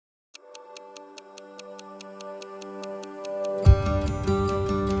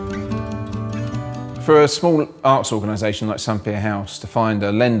For a small arts organisation like Sun Pier House to find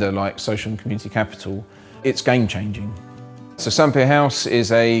a lender like Social and Community Capital, it's game changing. So Sun Pier House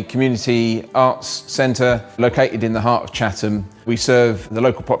is a community arts centre located in the heart of Chatham. We serve the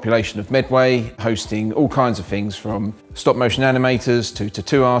local population of Medway, hosting all kinds of things from stop motion animators to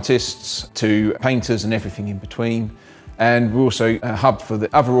tattoo artists to painters and everything in between. And we're also a hub for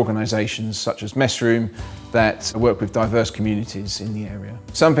the other organisations such as Messroom that work with diverse communities in the area.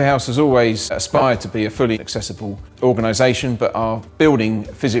 Sun Pier House has always aspired to be a fully accessible organisation, but our building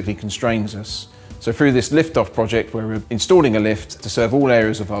physically constrains us. So through this lift-off project, where we're installing a lift to serve all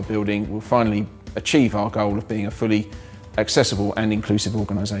areas of our building, we'll finally achieve our goal of being a fully accessible and inclusive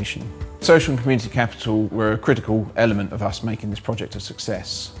organisation. Social and Community Capital were a critical element of us making this project a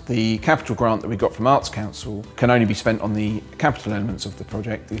success. The capital grant that we got from Arts Council can only be spent on the capital elements of the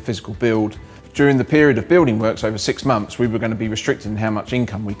project, the physical build. During the period of building works over 6 months, we were going to be restricted in how much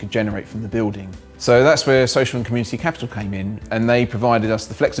income we could generate from the building. So that's where Social and Community Capital came in, and they provided us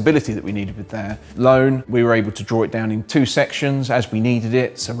the flexibility that we needed with their loan. We were able to draw it down in 2 sections as we needed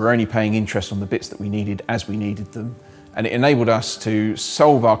it, so we're only paying interest on the bits that we needed as we needed them. And it enabled us to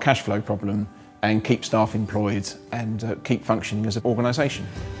solve our cash flow problem and keep staff employed and keep functioning as an organisation.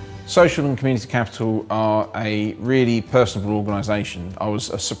 Social and Community Capital are a really personable organisation. I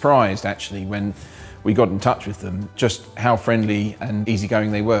was surprised actually when we got in touch with them, just how friendly and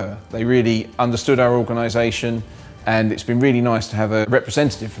easygoing they were. They really understood our organisation, and it's been really nice to have a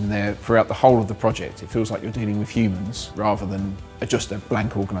representative from there throughout the whole of the project. It feels like you're dealing with humans rather than just a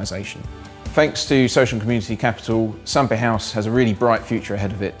blank organisation. Thanks to Social and Community Capital, Sun Pier House has a really bright future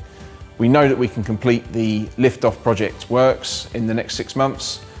ahead of it. We know that we can complete the lift-off project works in the next 6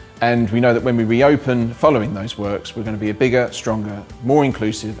 months, and we know that when we reopen following those works, we're going to be a bigger, stronger, more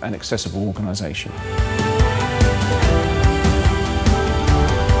inclusive and accessible organisation.